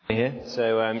here.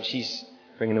 So she's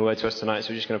bringing the word to us tonight, so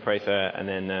we're just going to pray for her, and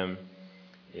then,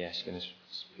 she's going to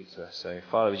speak to us. So,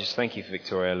 Father, we just thank you for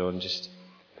Victoria, Lord, and just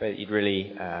pray that you'd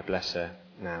really bless her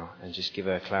now and just give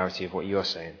her clarity of what you're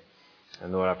saying.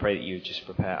 And, Lord, I pray that you would just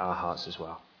prepare our hearts as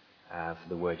well for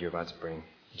the word you're about to bring.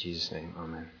 In Jesus' name,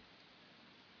 amen.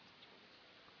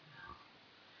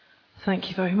 Thank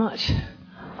you very much.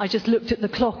 I just looked at the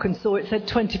clock and saw it said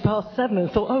 7:20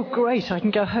 and thought, oh, great, I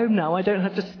can go home now. I don't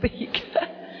have to speak.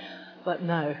 But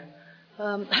no.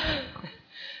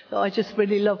 I just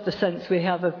really love the sense we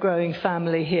have of growing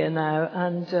family here now.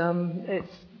 And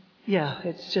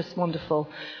it's just wonderful.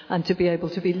 And to be able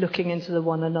to be looking into the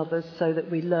one another so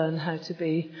that we learn how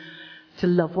to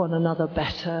love one another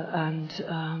better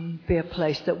and be a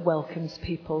place that welcomes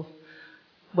people,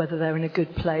 whether they're in a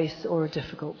good place or a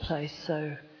difficult place.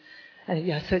 So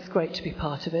it's great to be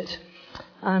part of it.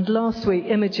 And last week,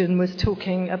 Imogen was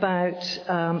talking about,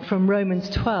 from Romans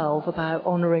 12, about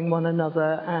honouring one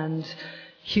another and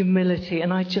humility.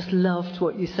 And I just loved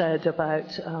what you said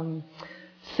about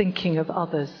thinking of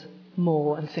others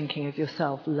more and thinking of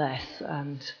yourself less,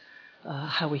 and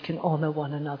how we can honour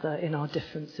one another in our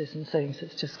differences and things.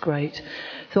 It's just great.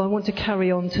 So I want to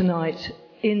carry on tonight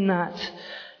in that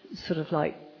sort of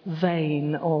like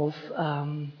vein of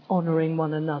honouring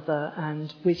one another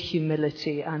and with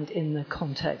humility and in the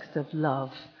context of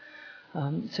love.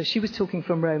 So she was talking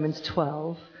from Romans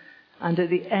 12, and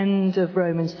at the end of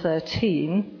Romans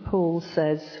 13, Paul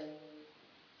says,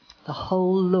 the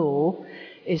whole law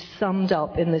is summed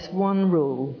up in this one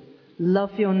rule: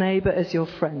 love your neighbour as your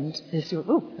friend, as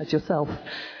yourself.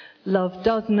 Love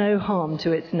does no harm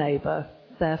to its neighbour.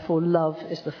 Therefore, love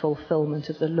is the fulfilment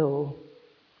of the law.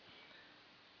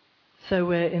 So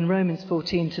we're in Romans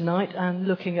 14 tonight and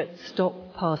looking at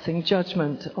stop passing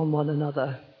judgment on one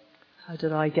another. How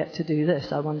did I get to do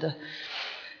this, I wonder?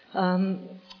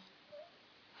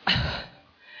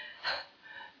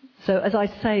 So as I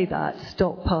say that,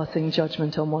 stop passing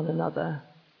judgment on one another,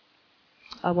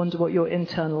 I wonder what your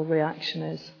internal reaction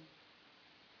is.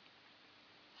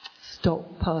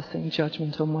 Stop passing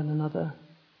judgment on one another.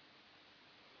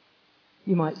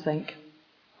 You might think,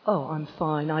 oh, I'm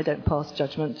fine, I don't pass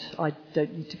judgment, I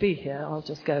don't need to be here, I'll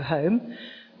just go home.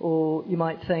 Or you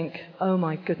might think, oh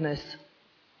my goodness,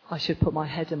 I should put my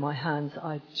head in my hands,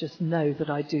 I just know that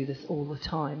I do this all the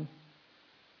time.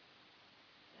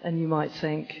 And you might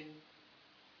think,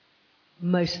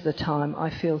 most of the time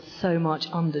I feel so much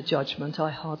under judgment,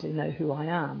 I hardly know who I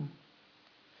am.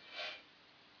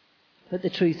 But the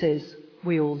truth is,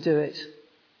 we all do it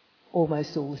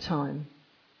almost all the time.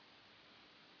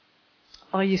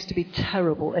 I used to be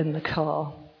terrible in the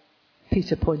car.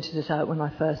 Peter pointed it out when I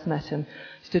first met him.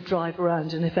 I used to drive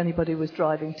around, and if anybody was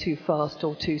driving too fast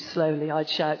or too slowly, I'd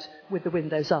shout with the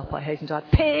windows up, I hasten to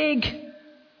add, pig!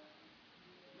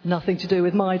 Nothing to do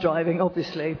with my driving,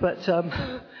 obviously, but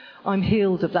I'm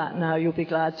healed of that now, you'll be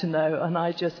glad to know, and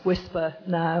I just whisper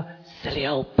now, silly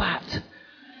old bat.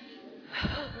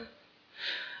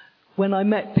 When I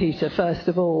met Peter, first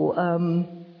of all,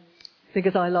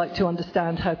 because I like to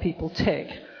understand how people tick,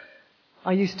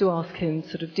 I used to ask him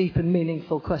sort of deep and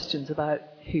meaningful questions about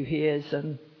who he is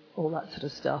and all that sort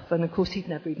of stuff. And of course, he'd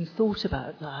never even thought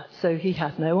about that, so he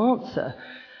had no answer.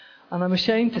 And I'm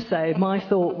ashamed to say, my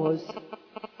thought was,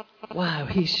 wow,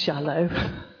 he's shallow.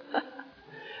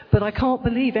 But I can't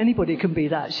believe anybody can be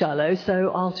that shallow,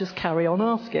 so I'll just carry on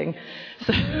asking.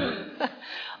 So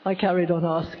I carried on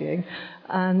asking.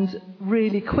 And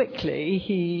really quickly,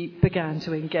 he began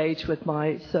to engage with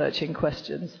my searching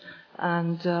questions.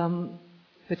 And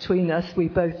between us, we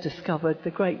both discovered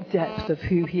the great depth of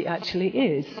who he actually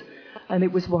is. And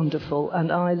it was wonderful. And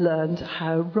I learned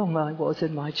how wrong I was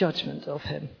in my judgment of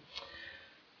him.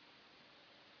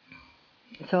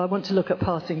 So I want to look at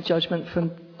passing judgment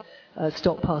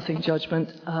stop passing judgment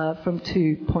from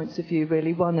 2 points of view,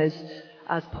 really. One is,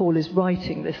 as Paul is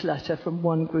writing this letter from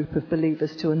one group of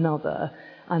believers to another,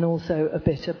 and also a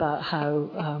bit about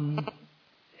how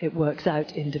it works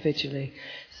out individually.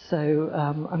 So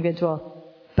I'm going to ask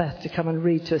Beth to come and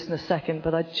read to us in a second,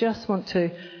 but I just want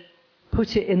to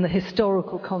put it in the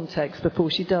historical context before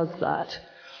she does that.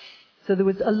 So there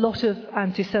was a lot of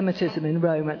anti-Semitism in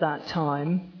Rome at that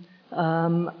time.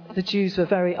 The Jews were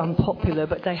very unpopular,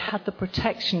 but they had the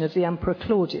protection of the Emperor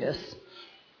Claudius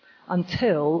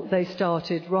until they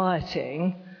started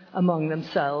rioting among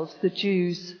themselves, the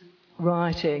Jews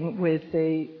rioting with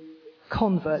the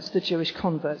Jewish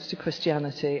converts to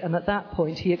Christianity. And at that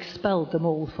point, he expelled them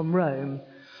all from Rome.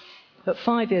 But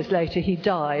 5 years later, he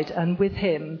died, and with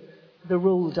him, the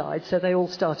rule died, so they all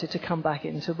started to come back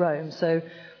into Rome. So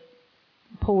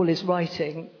Paul is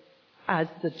writing as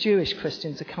the Jewish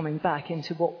Christians are coming back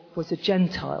into what was a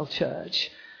Gentile church.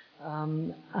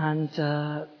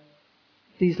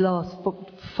 These last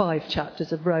 5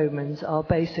 chapters of Romans are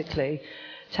basically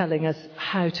telling us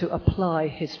how to apply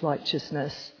his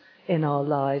righteousness in our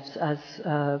lives as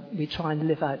we try and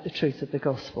live out the truth of the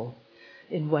gospel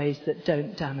in ways that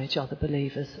don't damage other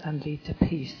believers and lead to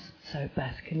peace. So,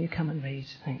 Beth, can you come and read?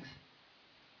 Thanks.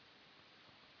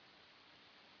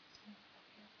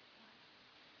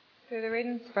 So the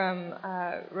reading's from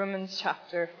Romans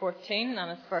chapter 14,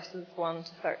 and it's verses 1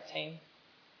 to 13.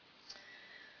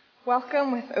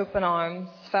 Welcome with open arms,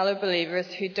 fellow believers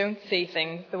who don't see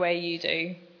things the way you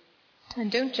do.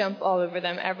 And don't jump all over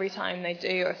them every time they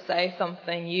do or say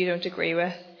something you don't agree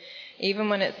with, even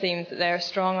when it seems that they are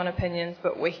strong on opinions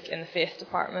but weak in the faith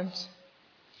department.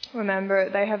 Remember,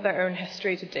 they have their own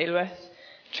history to deal with.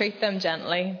 Treat them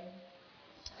gently.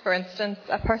 For instance,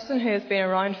 a person who has been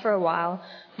around for a while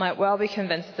might well be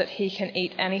convinced that he can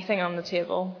eat anything on the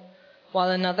table, while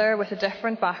another with a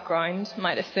different background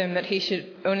might assume that he should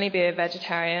only be a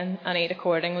vegetarian and eat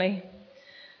accordingly.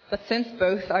 But since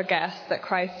both are guests at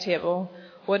Christ's table,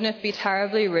 wouldn't it be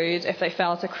terribly rude if they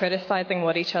fell to criticizing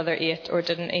what each other ate or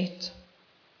didn't eat?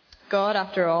 God,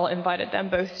 after all, invited them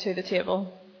both to the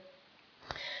table.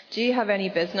 Do you have any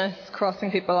business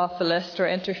crossing people off the list or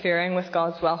interfering with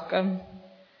God's welcome?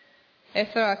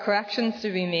 If there are corrections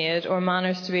to be made or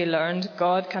manners to be learned,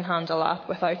 God can handle that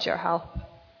without your help.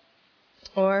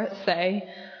 Or, say,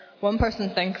 one person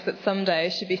thinks that some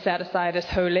days should be set aside as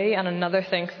holy and another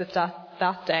thinks that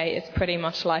that day is pretty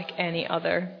much like any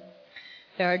other.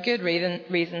 There are good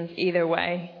reasons either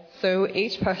way, so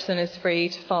each person is free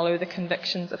to follow the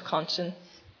convictions of conscience.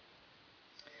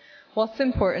 What's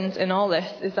important in all this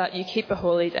is that you keep a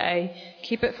holy day,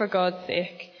 keep it for God's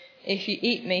sake. If you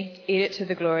eat meat, eat it to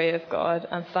the glory of God,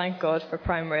 and thank God for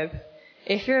prime rib.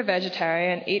 If you're a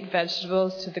vegetarian, eat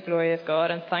vegetables to the glory of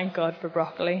God, and thank God for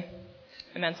broccoli.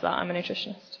 I meant that, I'm a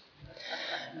nutritionist.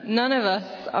 None of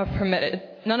us are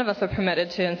permitted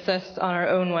to insist on our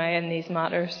own way in these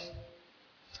matters.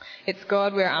 It's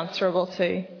God we're answerable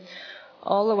to,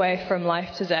 all the way from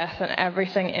life to death and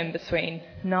everything in between,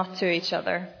 not to each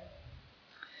other.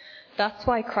 That's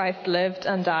why Christ lived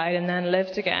and died and then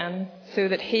lived again, so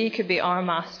that he could be our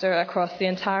master across the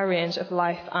entire range of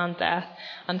life and death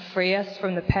and free us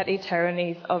from the petty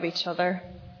tyrannies of each other.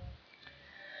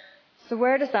 So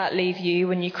where does that leave you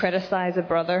when you criticize a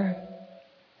brother?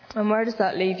 And where does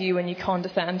that leave you when you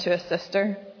condescend to a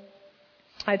sister?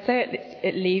 I'd say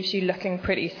it leaves you looking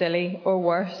pretty silly, or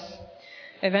worse.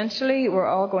 Eventually, we're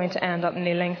all going to end up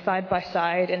kneeling side by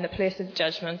side in the place of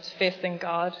judgment, facing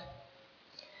God.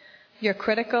 Your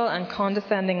critical and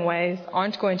condescending ways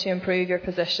aren't going to improve your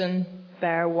position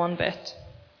there one bit.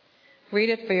 Read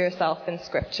it for yourself in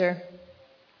Scripture.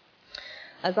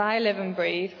 As I live and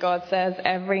breathe, God says,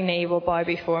 every knee will bow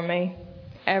before me.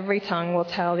 Every tongue will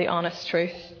tell the honest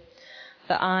truth,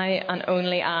 that I and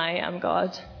only I am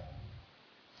God.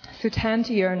 So tend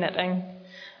to your knitting.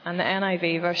 And the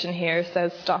NIV version here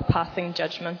says, stop passing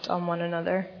judgment on one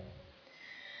another.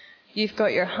 You've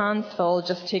got your hands full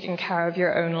just taking care of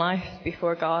your own life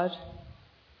before God.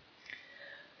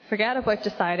 Forget about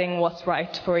deciding what's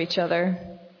right for each other.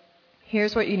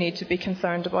 Here's what you need to be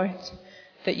concerned about,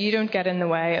 that you don't get in the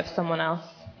way of someone else,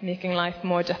 making life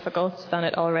more difficult than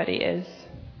it already is.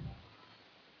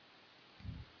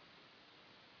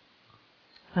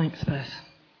 Thanks, Beth.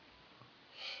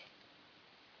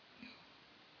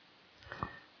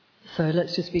 So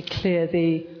let's just be clear,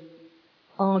 the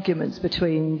arguments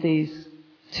between these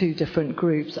two different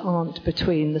groups aren't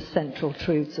between the central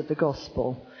truths of the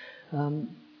gospel.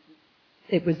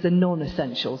 It was the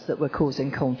non-essentials that were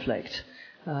causing conflict.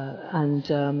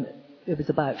 It was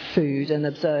about food and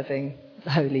observing the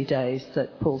holy days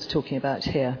that Paul's talking about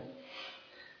here.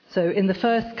 So in the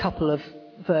first couple of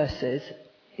verses,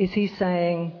 is he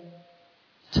saying,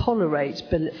 tolerate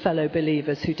fellow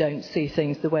believers who don't see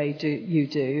things the way you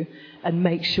do and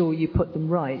make sure you put them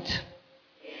right?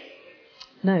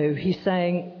 No, he's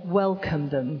saying welcome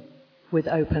them with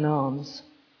open arms.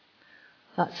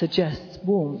 That suggests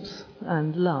warmth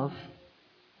and love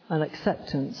and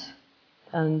acceptance.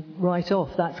 And right off,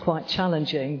 that's quite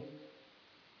challenging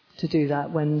to do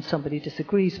that when somebody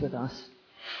disagrees with us.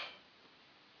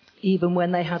 Even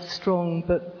when they have strong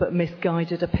but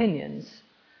misguided opinions,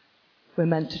 we're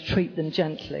meant to treat them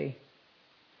gently.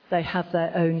 They have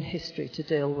their own history to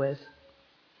deal with.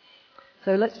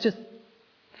 So let's just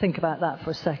think about that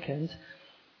for a second.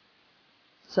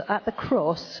 So at the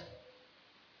cross,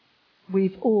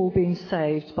 we've all been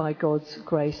saved by God's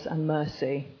grace and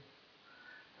mercy.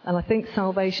 And I think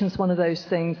salvation is one of those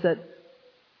things that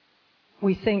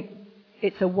we think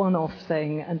it's a one-off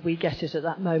thing and we get it at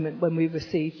that moment when we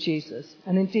receive Jesus.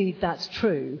 And indeed, that's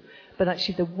true. But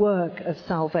actually, the work of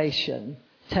salvation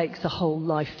takes a whole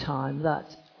lifetime.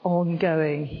 That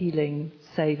ongoing healing,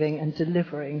 saving and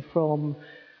delivering from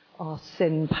our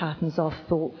sin patterns, our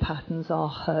thought patterns, our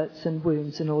hurts and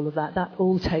wounds and all of that. That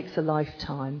all takes a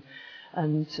lifetime.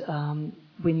 And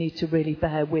we need to really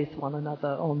bear with one another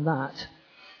on that.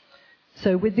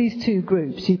 So with these two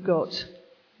groups, you've got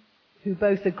who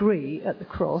both agree at the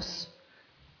cross.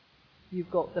 You've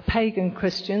got the pagan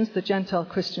Christians, the Gentile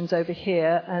Christians over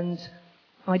here, and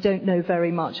I don't know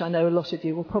very much. I know a lot of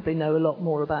you will probably know a lot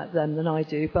more about them than I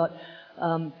do, but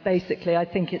basically I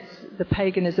think the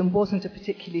paganism wasn't a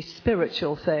particularly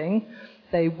spiritual thing.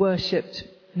 They worshipped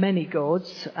many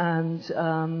gods, and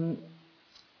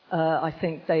I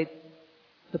think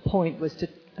the point was to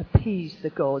appease the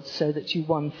gods so that you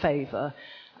won favour,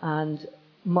 and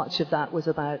much of that was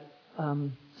about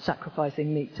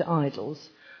sacrificing meat to idols.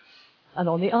 And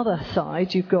on the other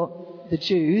side, you've got the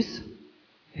Jews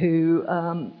who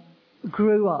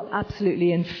grew up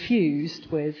absolutely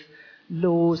infused with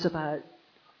laws about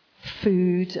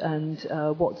food and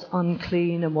what's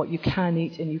unclean and what you can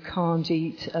eat and you can't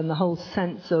eat, and the whole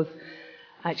sense of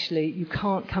actually you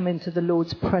can't come into the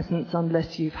Lord's presence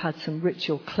unless you've had some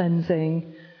ritual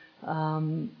cleansing,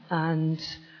 and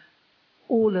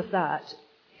all of that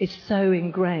is so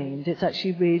ingrained, it's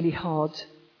actually really hard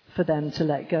for them to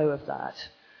let go of that.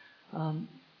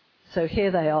 So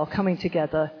here they are coming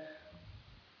together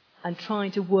and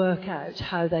trying to work out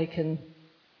how they can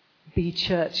be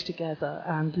church together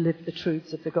and live the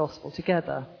truths of the gospel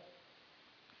together.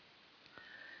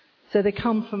 So they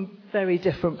come from very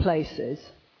different places.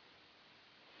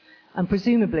 And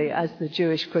presumably, as the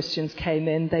Jewish Christians came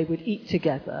in, they would eat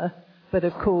together. But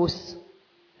of course,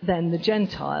 then the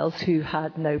Gentiles, who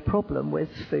had no problem with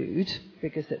food,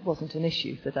 because it wasn't an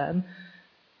issue for them,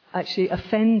 actually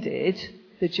offended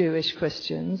the Jewish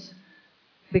Christians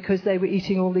because they were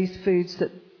eating all these foods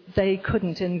that they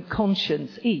couldn't in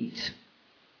conscience eat.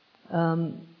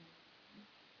 So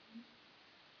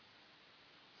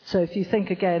if you think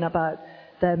again about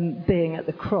them being at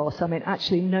the cross, I mean,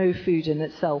 actually no food in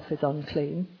itself is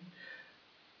unclean.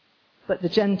 But the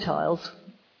Gentiles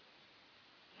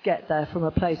get there from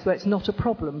a place where it's not a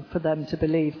problem for them to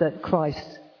believe that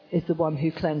Christ is the one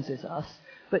who cleanses us.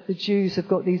 But the Jews have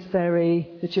got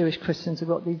the Jewish Christians have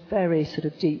got these very sort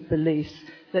of deep beliefs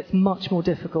that's much more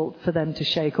difficult for them to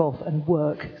shake off and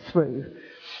work through.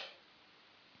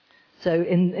 So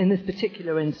in this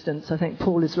particular instance, I think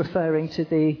Paul is referring to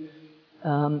the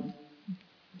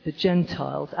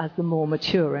Gentiles as the more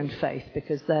mature in faith,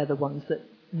 because they're the ones that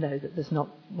know that there's not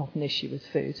an issue with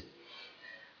food.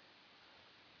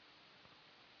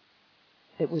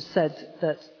 It was said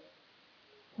that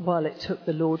while it took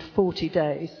the Lord 40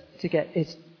 days to get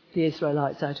the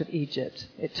Israelites out of Egypt,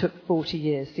 it took 40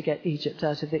 years to get Egypt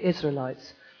out of the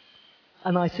Israelites.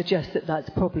 And I suggest that that's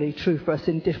probably true for us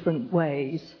in different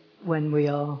ways when we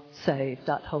are saved,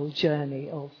 that whole journey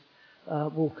of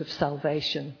walk of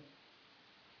salvation.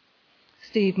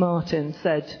 Steve Martin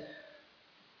said,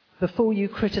 "Before you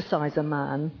criticize a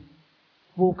man,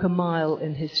 walk a mile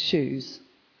in his shoes.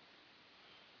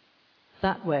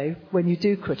 That way, when you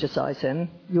do criticize him,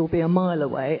 you'll be a mile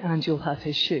away and you'll have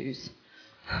his shoes."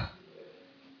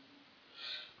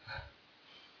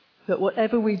 But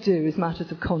whatever we do is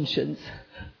matters of conscience.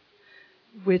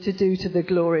 We're to do to the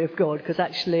glory of God, because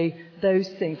actually those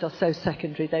things are so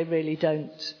secondary, they really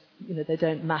don't, they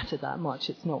don't matter that much.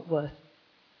 It's not worth,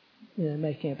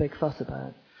 making a big fuss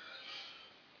about.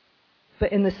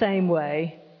 But in the same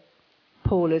way,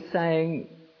 Paul is saying,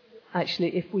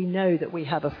 actually, if we know that we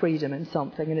have a freedom in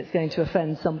something and it's going to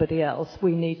offend somebody else,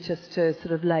 we need to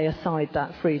sort of lay aside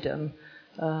that freedom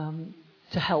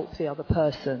to help the other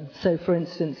person. So, for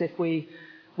instance, if we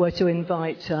were to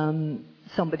invite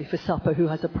somebody for supper who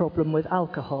has a problem with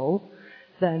alcohol,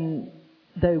 then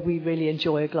though we really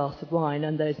enjoy a glass of wine,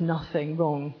 and there's nothing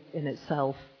wrong in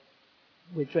itself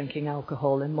with drinking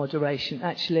alcohol in moderation,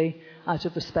 actually, out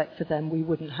of respect for them, we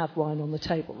wouldn't have wine on the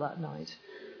table that night.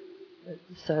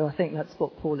 So I think that's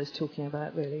what Paul is talking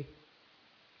about, really.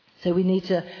 So we need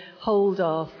to hold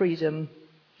our freedom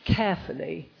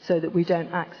carefully so that we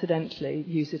don't accidentally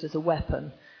use it as a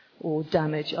weapon or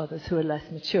damage others who are less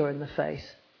mature in the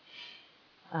faith.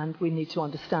 And we need to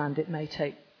understand it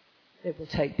will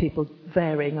take people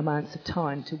varying amounts of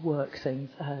time to work things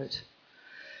out.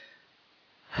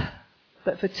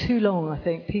 But for too long, I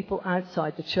think, people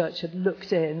outside the church have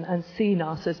looked in and seen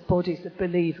us as bodies of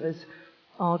believers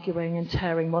arguing and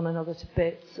tearing one another to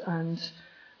bits and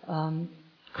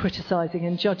criticising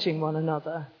and judging one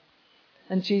another.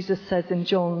 And Jesus says in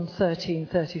John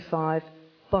 13:35,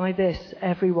 "By this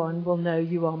everyone will know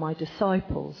you are my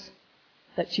disciples,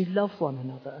 that you love one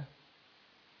another."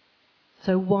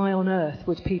 So why on earth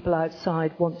would people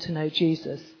outside want to know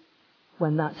Jesus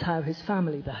when that's how his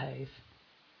family behave?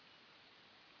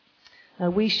 Now,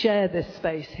 we share this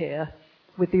space here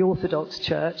with the Orthodox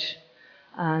Church,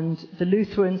 and the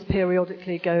Lutherans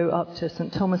periodically go up to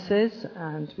St. Thomas's,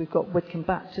 and we've got Whitcomb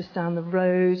Baptist down the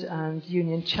road and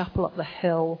Union Chapel up the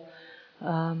hill.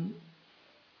 And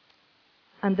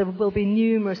there will be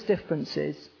numerous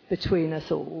differences between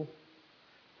us all.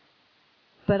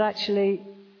 But actually,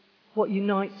 what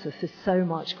unites us is so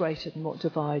much greater than what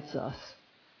divides us.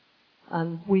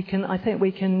 And I think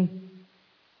we can,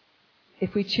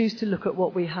 if we choose to look at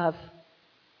what we have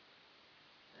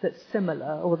that's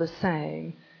similar or the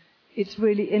same, it's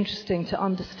really interesting to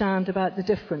understand about the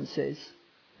differences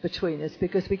between us,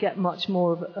 because we get much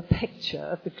more of a picture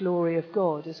of the glory of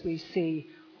God as we see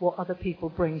what other people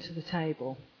bring to the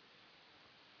table.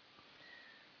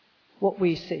 What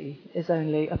we see is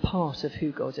only a part of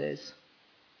who God is.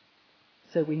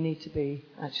 So we need to be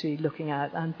actually looking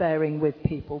out and bearing with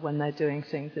people when they're doing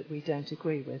things that we don't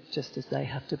agree with, just as they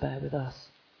have to bear with us.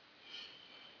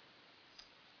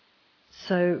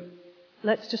 So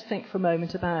let's just think for a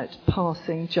moment about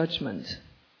passing judgment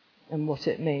and what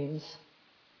it means.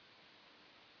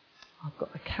 I've got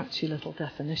a catchy little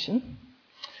definition,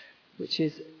 which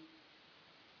is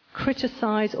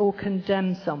criticize or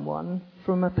condemn someone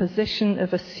from a position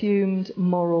of assumed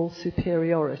moral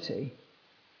superiority.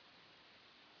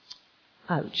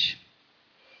 Ouch.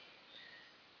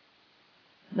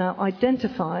 Now,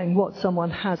 identifying what someone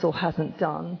has or hasn't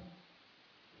done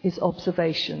is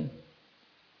observation.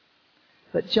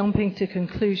 But jumping to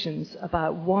conclusions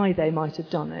about why they might have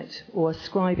done it or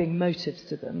ascribing motives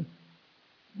to them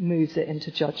moves it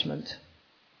into judgment.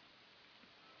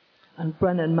 And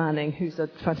Brennan Manning, who's a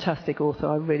fantastic author,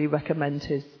 I really recommend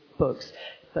his books,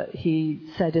 but he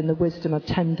said in The Wisdom of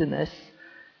Tenderness,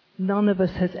 "None of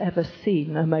us has ever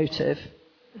seen a motive.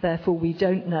 Therefore, we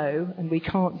don't know, and we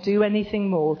can't do anything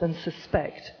more than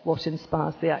suspect what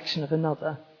inspires the action of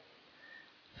another.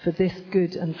 For this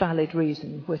good and valid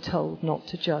reason, we're told not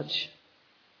to judge."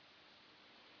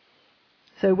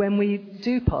 So when we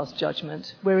do pass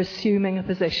judgment, we're assuming a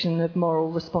position of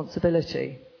moral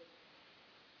responsibility.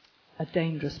 A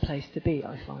dangerous place to be,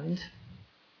 I find.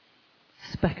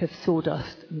 Speck of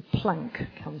sawdust and plank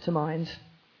come to mind.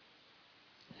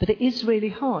 But it is really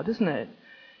hard, isn't it?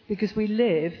 Because we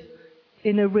live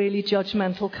in a really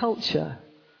judgmental culture.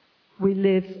 We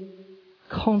live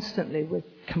constantly with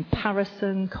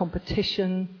comparison,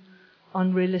 competition,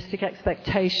 unrealistic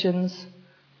expectations,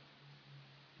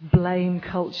 blame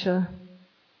culture,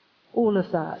 all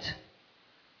of that.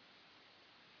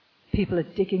 People are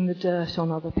digging the dirt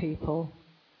on other people.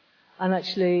 And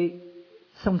actually,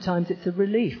 sometimes it's a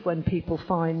relief when people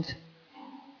find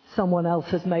someone else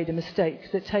has made a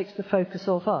mistake that takes the focus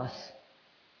off us.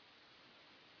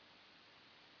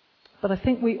 But I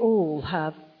think we all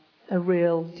have a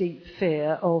real deep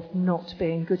fear of not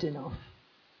being good enough,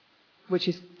 which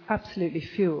is absolutely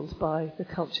fueled by the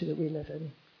culture that we live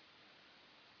in.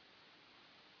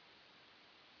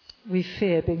 We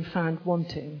fear being found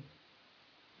wanting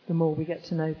the more we get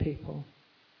to know people,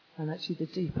 and actually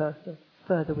the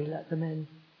further we let them in.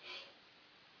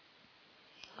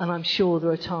 And I'm sure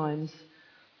there are times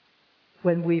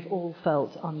when we've all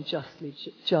felt unjustly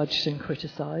judged and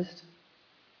criticised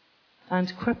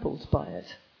and crippled by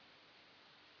it.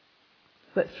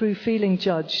 But through feeling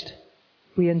judged,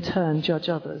 we in turn judge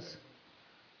others.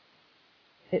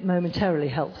 It momentarily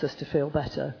helps us to feel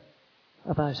better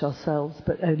about ourselves,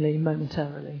 but only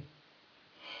momentarily.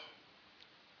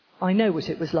 I know what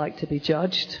it was like to be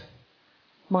judged.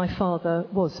 My father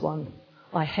was one.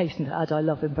 I hasten to add I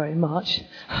love him very much.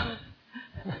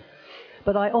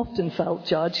 But I often felt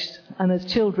judged, and as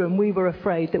children we were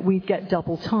afraid that we'd get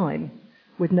double time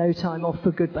with no time off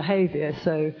for good behaviour.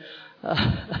 So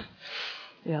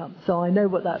I know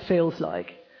what that feels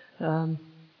like.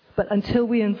 But until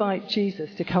we invite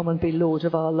Jesus to come and be Lord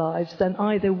of our lives, then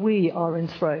either we are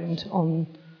enthroned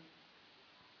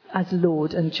as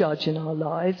Lord and Judge in our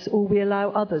lives, or we allow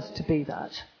others to be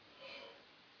that,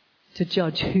 to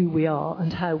judge who we are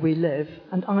and how we live.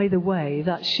 And either way,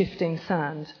 that's shifting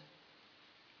sand.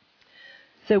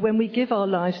 So when we give our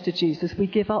lives to Jesus, we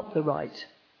give up the right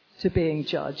to being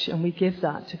judged, and we give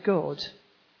that to God.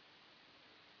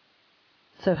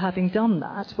 So having done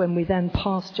that, when we then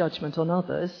pass judgment on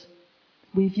others,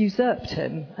 we've usurped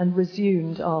him and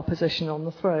resumed our position on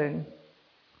the throne.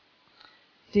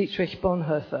 Dietrich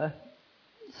Bonhoeffer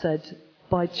said,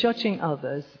 "By judging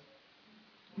others,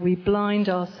 we blind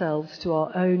ourselves to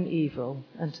our own evil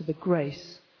and to the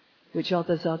grace which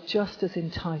others are just as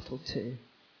entitled to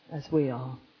as we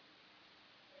are.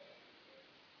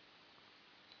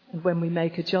 And when we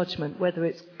make a judgment, whether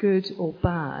it's good or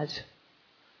bad,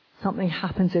 something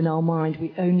happens in our mind.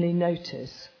 We only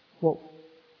notice what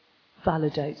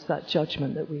validates that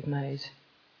judgment that we've made.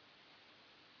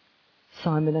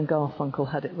 Simon and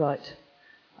Garfunkel had it right.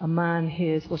 A man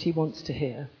hears what he wants to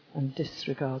hear and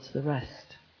disregards the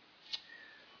rest.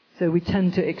 So we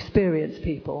tend to experience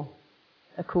people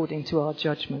according to our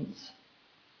judgments.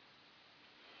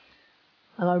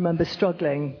 And I remember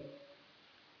struggling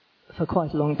for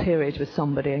quite a long period with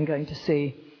somebody and going to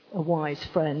see a wise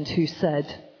friend who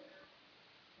said,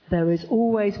 there is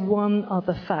always one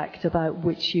other fact about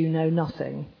which you know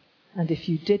nothing, and if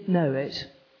you did know it,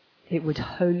 it would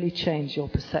wholly change your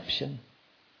perception.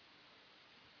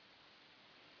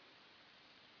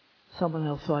 Someone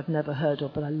else who I've never heard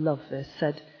of, but I love this,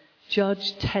 said,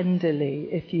 judge tenderly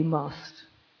if you must.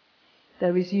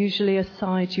 There is usually a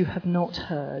side you have not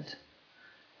heard,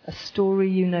 a story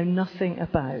you know nothing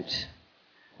about,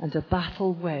 and a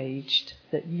battle waged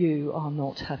that you are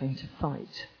not having to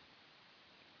fight.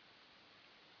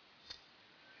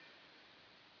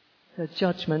 The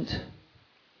judgment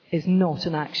is not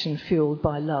an action fueled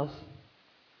by love,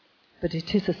 but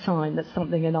it is a sign that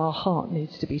something in our heart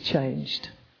needs to be changed.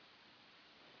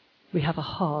 We have a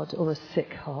hard or a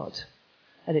sick heart,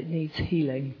 and it needs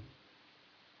healing.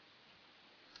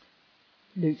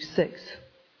 Luke 6,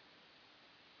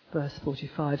 verse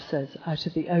 45 says, out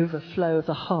of the overflow of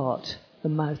the heart, the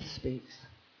mouth speaks.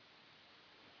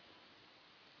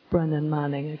 Brennan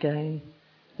Manning again.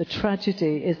 The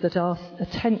tragedy is that our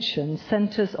attention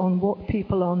centres on what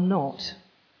people are not,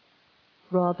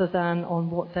 rather than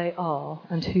on what they are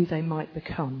and who they might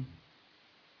become.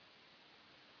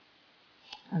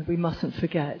 And we mustn't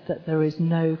forget that there is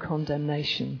no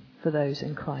condemnation for those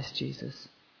in Christ Jesus.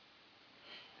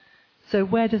 So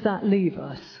where does that leave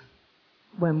us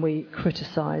when we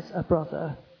criticise a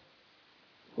brother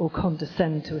or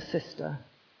condescend to a sister?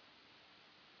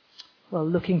 Well,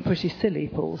 looking pretty silly,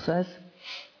 Paul says.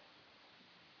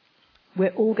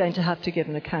 We're all going to have to give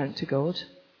an account to God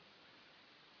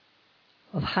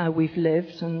of how we've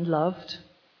lived and loved,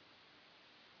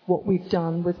 what we've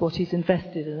done with what he's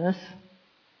invested in us.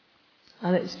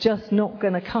 And it's just not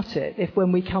going to cut it if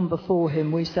when we come before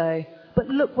him we say, but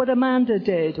look what Amanda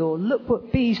did, or look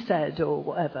what B said, or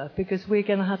whatever, because we're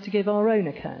going to have to give our own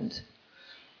account.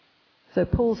 So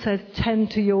Paul says,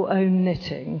 tend to your own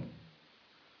knitting.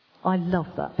 I love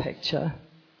that picture.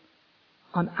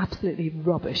 I'm absolutely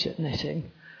rubbish at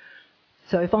knitting.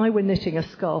 So if I were knitting a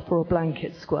scarf or a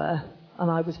blanket square,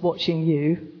 and I was watching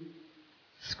you,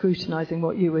 scrutinising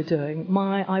what you were doing,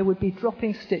 I would be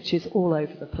dropping stitches all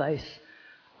over the place.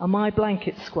 And my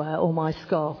blanket square or my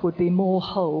scarf would be more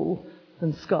whole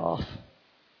than scarf.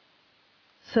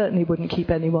 Certainly wouldn't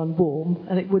keep anyone warm,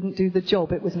 and it wouldn't do the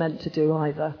job it was meant to do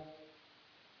either.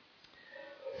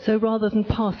 So rather than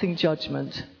passing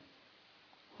judgment,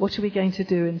 what are we going to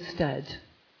do instead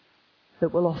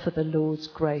that will offer the Lord's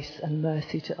grace and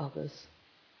mercy to others?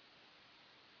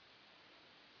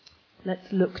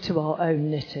 Let's look to our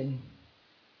own knitting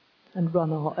and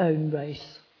run our own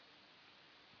race.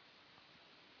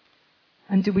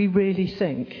 And do we really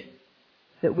think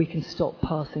that we can stop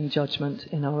passing judgment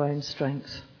in our own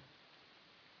strength?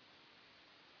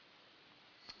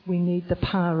 We need the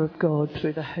power of God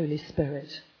through the Holy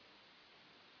Spirit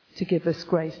to give us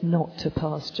grace not to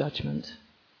pass judgment.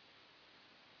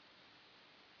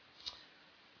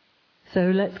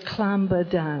 So let's clamber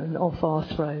down off our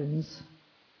thrones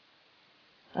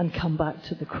and come back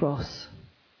to the cross.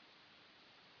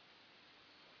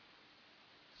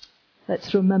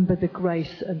 Let's remember the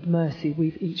grace and mercy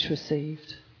we've each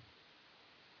received.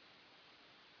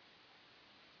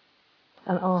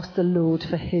 And ask the Lord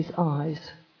for his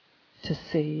eyes to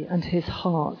see and his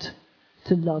heart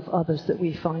to love others that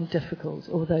we find difficult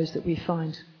or those that we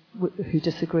find who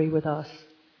disagree with us.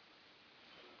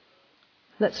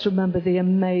 Let's remember the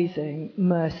amazing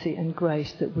mercy and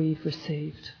grace that we've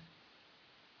received.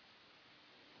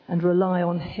 And rely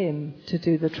on him to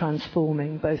do the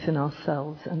transforming both in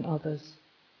ourselves and others.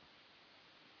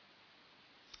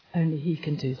 Only he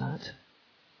can do that.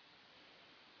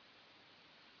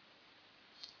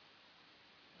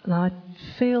 And I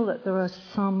feel that there are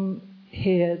some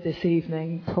here this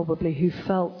evening probably who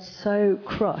felt so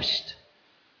crushed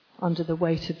under the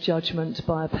weight of judgment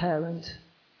by a parent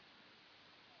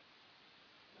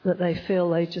that they feel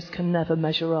they just can never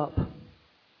measure up.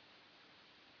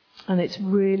 And it's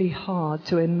really hard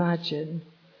to imagine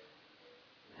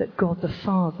that God the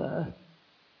Father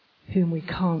whom we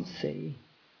can't see,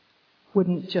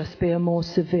 wouldn't just be a more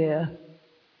severe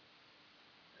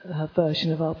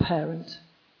version of our parent.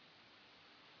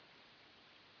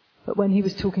 But when he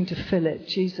was talking to Philip,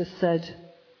 Jesus said,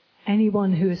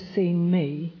 anyone who has seen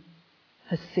me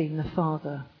has seen the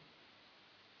Father.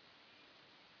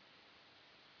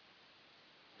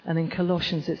 And in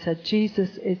Colossians it said,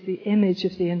 Jesus is the image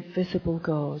of the invisible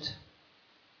God.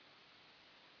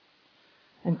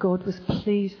 And God was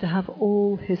pleased to have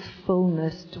all his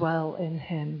fullness dwell in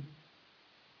him.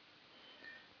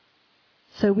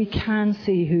 So we can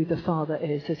see who the Father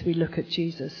is as we look at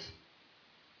Jesus.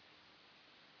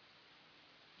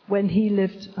 When he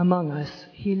lived among us,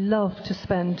 he loved to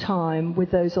spend time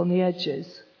with those on the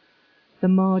edges, the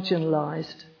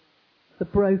marginalised, the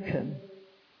broken.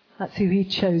 That's who he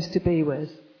chose to be with.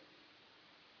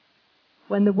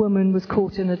 When the woman was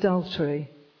caught in adultery,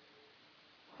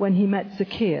 when he met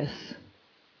Zacchaeus,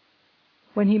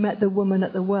 when he met the woman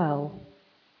at the well,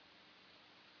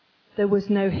 there was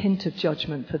no hint of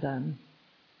judgment for them.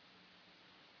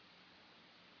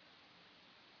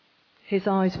 His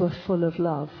eyes were full of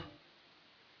love.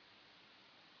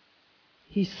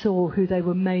 He saw who they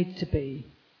were made to be,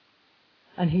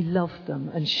 and he loved them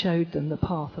and showed them the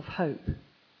path of hope.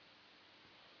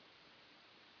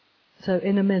 So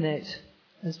in a minute,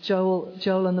 as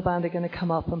Joel and the band are going to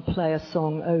come up and play a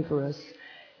song over us,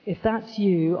 if that's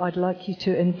you, I'd like you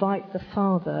to invite the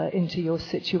Father into your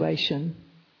situation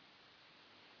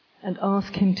and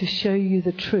ask him to show you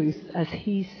the truth as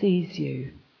he sees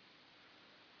you.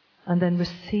 And then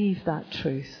receive that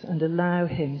truth and allow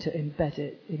him to embed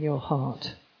it in your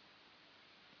heart.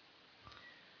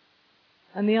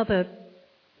 And the other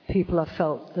people I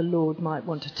felt the Lord might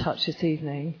want to touch this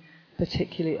evening,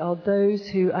 particularly, are those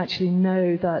who actually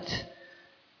know that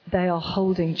they are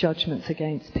holding judgments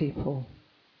against people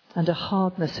and a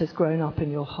hardness has grown up in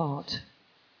your heart.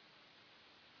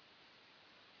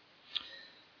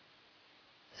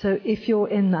 So if you're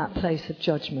in that place of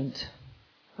judgment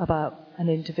about an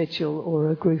individual or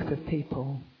a group of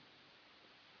people,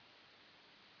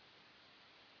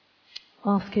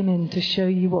 ask him in to show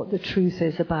you what the truth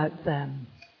is about them.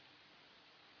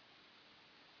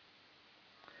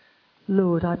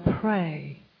 Lord, I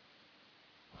pray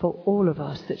for all of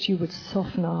us that you would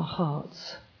soften our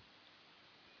hearts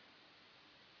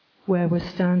where we're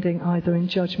standing either in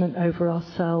judgment over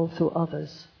ourselves or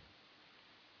others.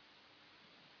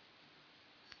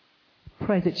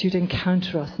 Pray that you'd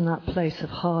encounter us in that place of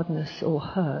hardness or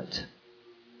hurt.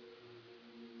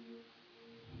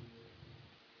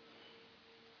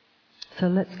 So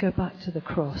let's go back to the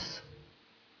cross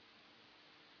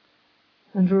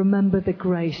and remember the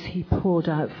grace he poured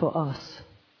out for us.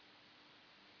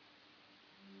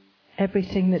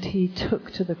 Everything that he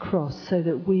took to the cross so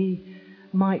that we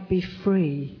might be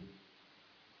free.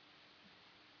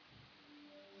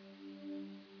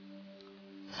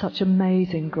 Such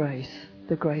amazing grace,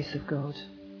 the grace of God.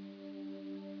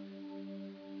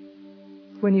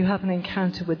 When you have an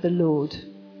encounter with the Lord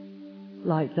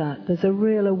like that, there's a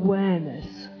real awareness.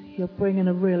 He'll bring in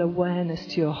a real awareness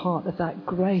to your heart of that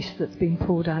grace that's been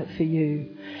poured out for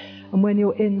you. And when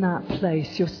you're in that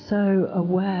place, you're so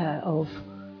aware of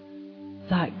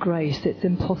that grace, it's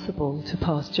impossible to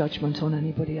pass judgment on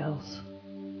anybody else.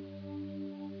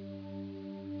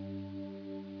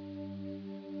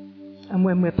 And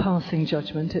when we're passing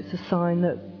judgment, it's a sign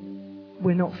that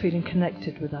we're not feeling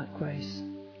connected with that grace.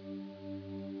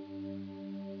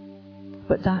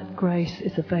 But that grace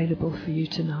is available for you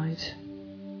tonight.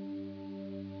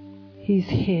 He's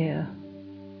here.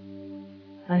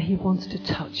 And he wants to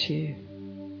touch you,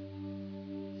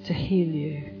 to heal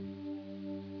you.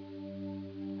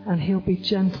 And he'll be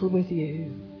gentle with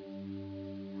you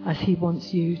as he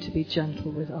wants you to be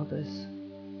gentle with others.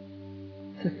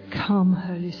 So come,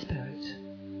 Holy Spirit.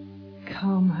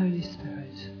 Come, Holy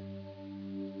Spirit.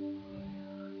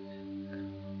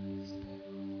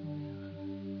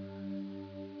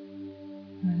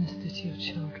 Minister to your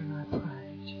children, I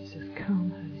pray. Jesus,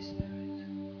 come, Holy Spirit.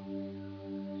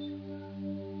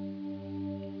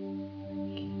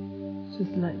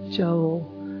 Just let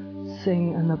Joel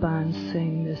sing and the band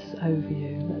sing this over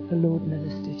you. Let the Lord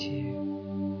minister to you.